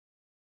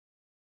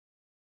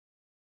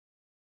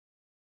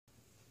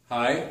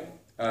Hi,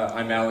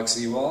 I'm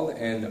Alex Ewald,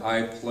 and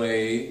I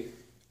play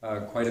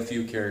quite a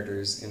few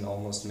characters in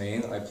Almost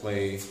Maine. I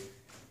play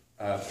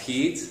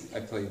Pete,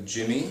 I play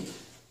Jimmy,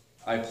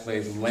 I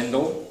play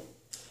Lendl,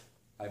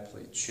 I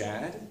play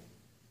Chad,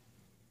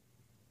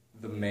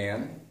 the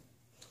man,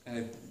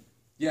 and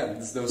yeah,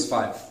 it's those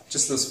five,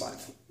 just those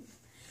five.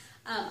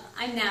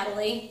 I'm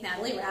Natalie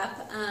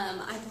Rapp.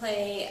 I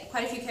play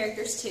quite a few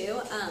characters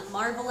too,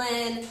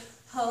 Marvelyn,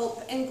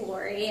 Hope, and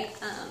Glory.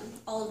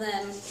 All of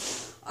them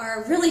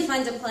are really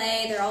fun to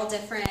play. They're all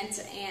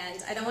different,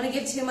 and I don't want to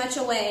give too much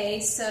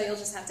away, so you'll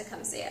just have to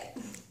come see it.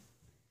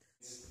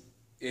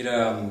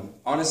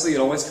 Honestly, it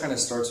always kind of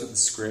starts with the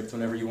script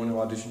whenever you want to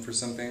audition for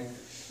something.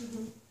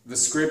 Mm-hmm. The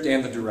script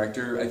and the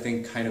director, I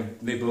think,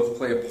 they both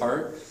play a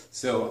part.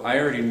 So I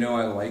already know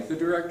I like the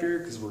director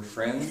because we're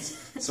friends.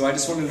 So I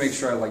just wanted to make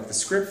sure I liked the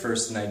script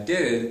first, and I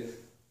did.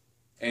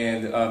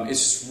 And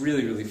it's just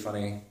really, really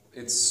funny.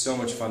 It's so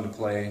much fun to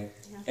play,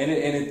 yeah. and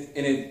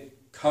it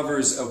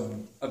covers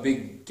a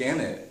big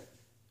gamut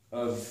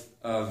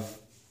of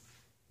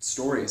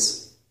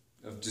stories,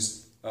 of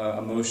just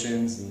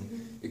emotions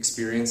and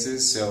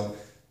experiences. So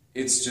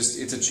it's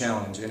a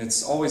challenge, and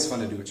it's always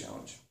fun to do a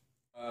challenge.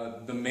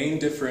 The main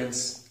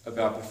difference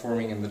about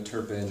performing in the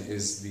Turpin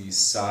is the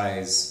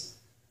size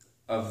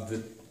of the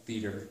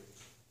theater.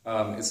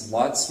 It's a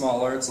lot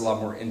smaller, it's a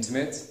lot more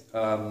intimate.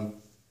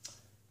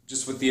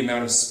 Just with the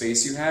amount of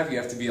space you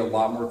have to be a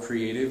lot more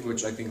creative,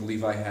 which I think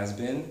Levi has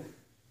been,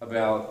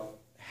 about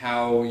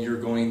how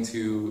you're going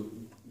to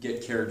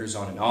get characters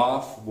on and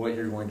off, what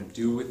you're going to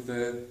do with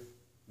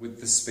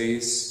the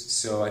space.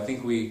 So I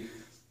think we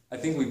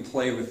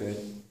play with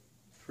it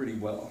pretty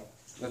well.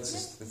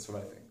 That's what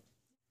I think.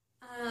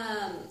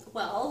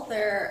 Well,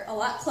 they're a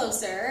lot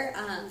closer.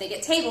 They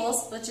get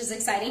tables, which is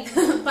exciting,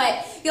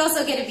 but you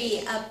also get to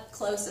be up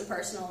close and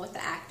personal with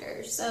the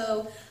actors.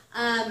 So,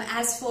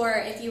 as for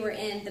if you were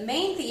in the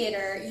Maine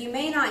theater, you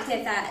may not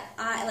get that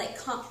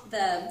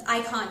the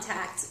eye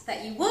contact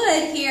that you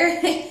would here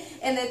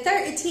in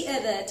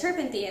the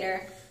Turpin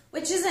theater,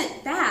 which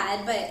isn't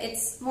bad, but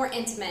it's more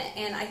intimate,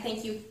 and I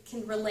think you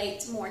can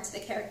relate more to the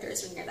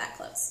characters when you're that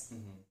close.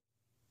 Mm-hmm.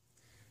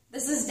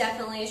 This is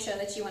definitely a show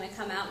that you want to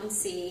come out and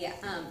see.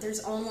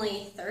 There's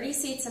only 30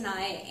 seats a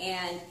night,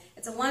 and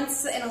it's a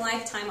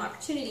once-in-a-lifetime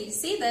opportunity to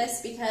see this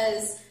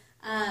because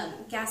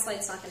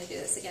Gaslight's not going to do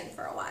this again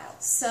for a while.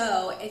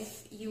 So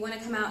if you want to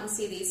come out and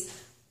see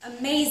these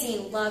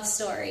amazing love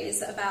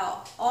stories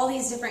about all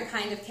these different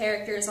kind of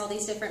characters, all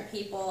these different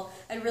people,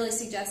 I'd really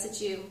suggest that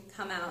you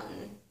come out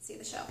and see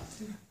the show.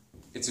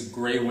 It's a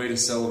great way to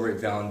celebrate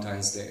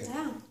Valentine's Day.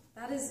 Yeah,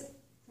 that is